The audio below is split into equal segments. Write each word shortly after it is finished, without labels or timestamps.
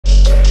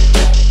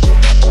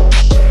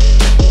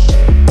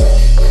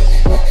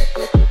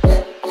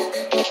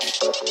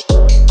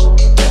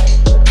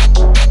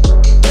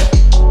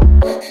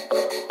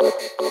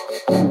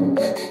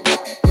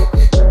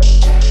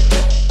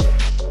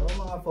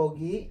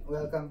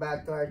welcome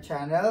back to our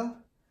channel.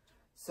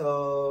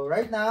 So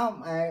right now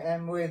I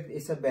am with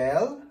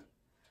Ysabel.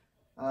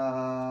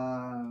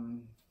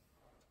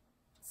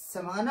 Sa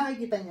mga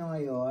nakikita nyo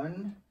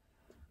ngayon,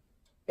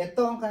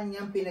 ito ang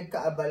kanyang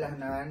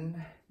pinagkaabalahan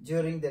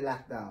during the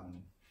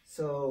lockdown.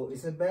 So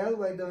Ysabel,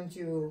 why don't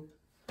you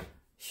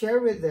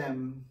share with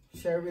them,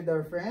 share with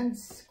our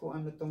friends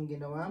kung ano tong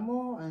ginawa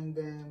mo, and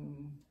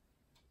then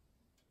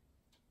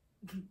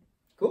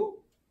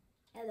go.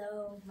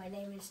 Hello, my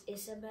name is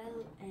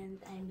Ysabel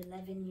and I'm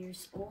 11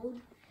 years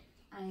old.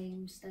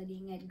 I'm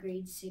studying at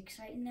grade 6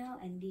 right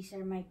now, and these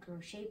are my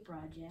crochet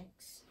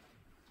projects.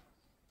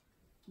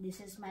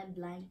 This is my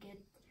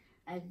blanket.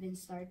 I've been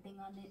starting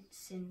on it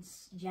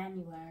since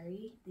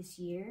January this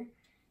year,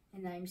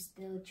 and I'm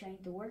still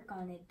trying to work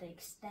on it to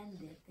extend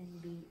it and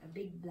be a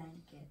big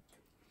blanket.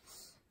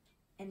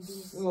 And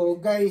these... So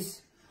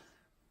guys,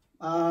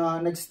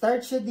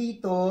 nag-start siya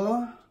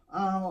dito.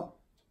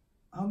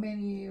 How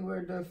many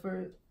were the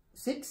first?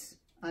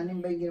 6? 6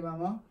 ba yung ginawa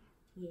mo?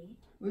 Yeah.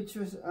 Which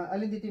was,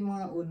 alin dito yung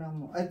mga unang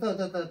mo? Ito,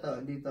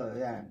 dito,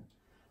 yan.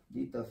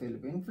 Dito,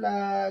 Philippine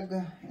flag.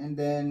 And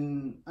then,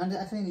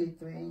 asan yung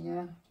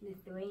Lithuania?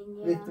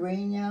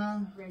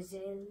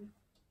 Brazil.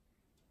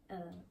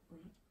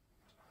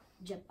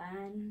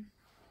 Japan.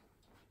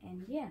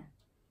 And yeah.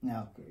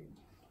 Okay.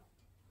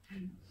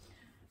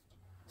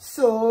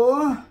 So,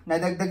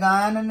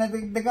 nadagdagan.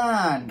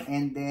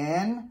 And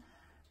then,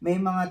 may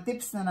mga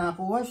tips na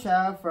nakuha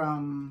siya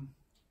from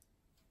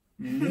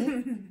me,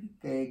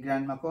 kay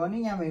grandma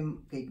Connie niya,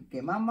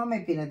 kay mama,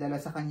 may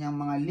pinadala sa kanyang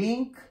mga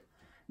link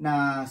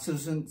na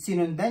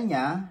sinundan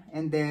niya.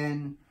 And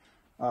then,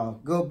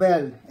 go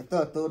Bell.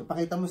 Ito,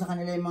 pakita mo sa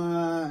kanila yung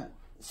mga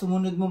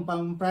sumunod mong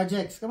pang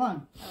projects. Come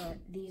on.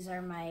 These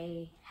are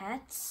my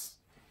hats.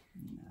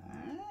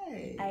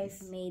 Nice.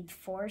 I've made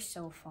 4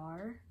 so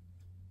far.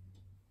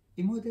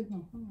 I-model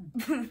mo. Come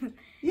on.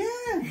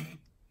 Yeah!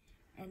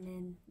 And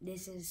then,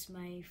 this is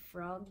my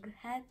frog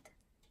hat.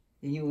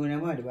 Yun yung una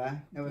mo, di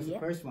ba? That was the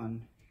first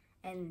one.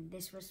 And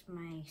this was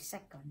my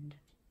second.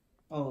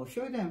 Oh,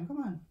 show them.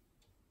 Come on.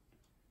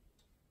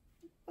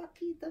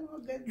 Pakita mo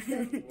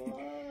ganda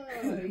mo.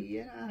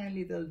 Yan ang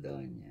little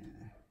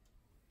Donya.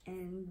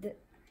 And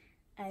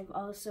I've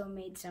also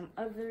made some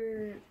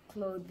other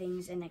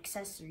clothings and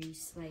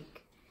accessories,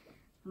 like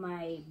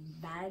my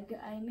bag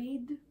I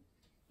made.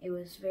 It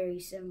was very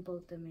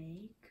simple to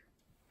make.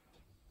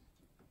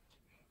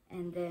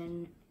 And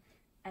then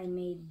I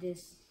made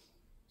this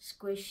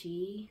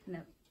squishy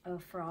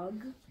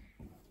frog.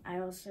 I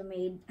also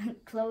made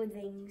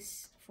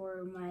clothings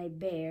for my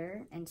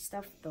bear and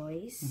stuffed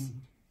toys.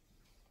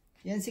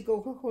 Yan si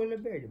Coca-Cola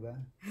Bear, di ba?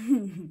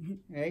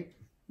 Right?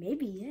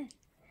 Maybe, yeah.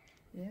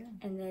 Yeah.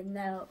 And then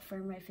now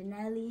for my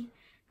finale,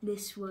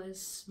 this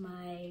was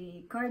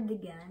my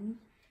cardigan.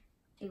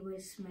 It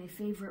was my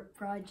favorite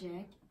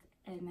project,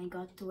 and I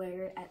got to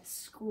wear it at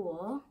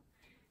school.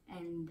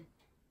 And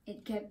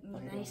it kept me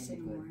nice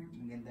and warm.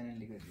 Ang ganda ng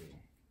likod eh.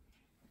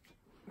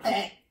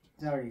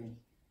 Sorry.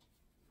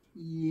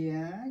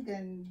 Yeah,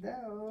 ganda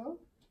oh.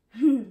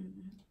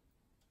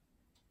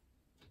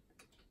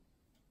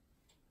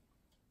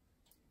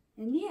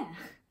 And yeah.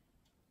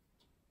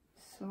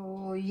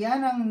 So,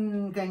 yan ang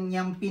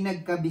kanyang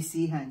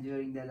pinagkabisihan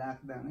during the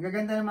lockdown. Ang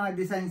gaganda ng mga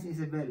designs ni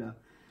Ysabel oh.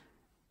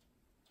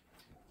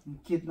 Ang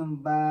cute ng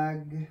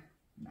bag.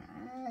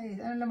 Nice.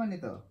 Ano naman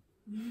ito?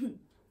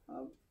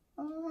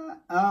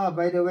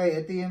 By the way,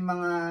 ito yung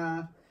mga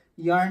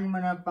yarn mo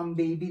na pang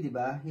baby, di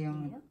ba?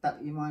 Yung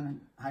mga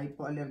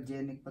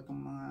hypoallergenic pa itong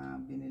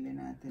mga binili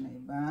natin na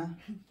iba.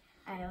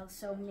 I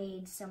also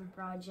made some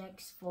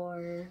projects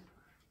for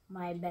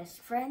my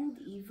best friend,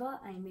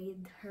 Eva. I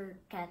made her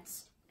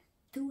cat's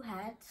 2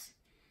 hats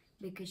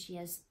because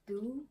she has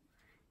 2.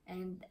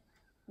 And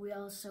we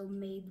also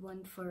made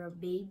one for a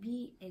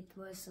baby. It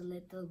was a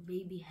little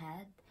baby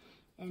hat.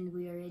 And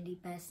we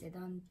already passed it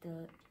on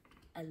to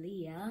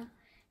Aliyah.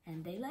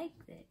 And they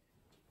liked it.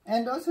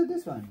 And also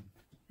this one.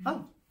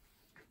 Oh,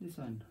 this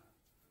one.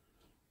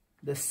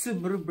 The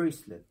Subaru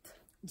bracelet.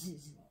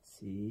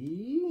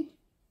 See?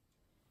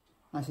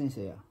 Asan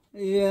siya?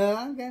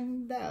 Yeah,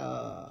 ganda.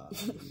 Oh,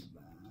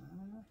 diba?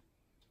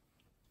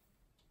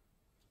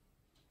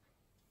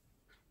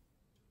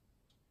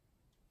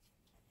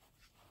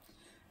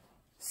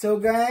 So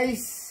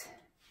guys,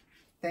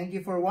 thank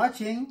you for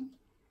watching.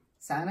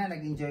 Sana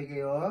nag-enjoy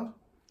kayo.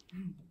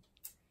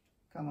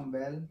 Come on,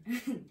 Belle.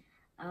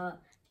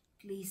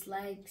 Please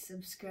like,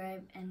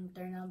 subscribe, and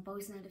turn on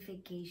post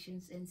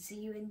notifications, and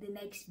see you in the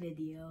next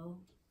video.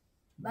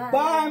 Bye!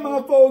 Bye,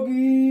 mga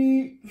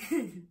pogi!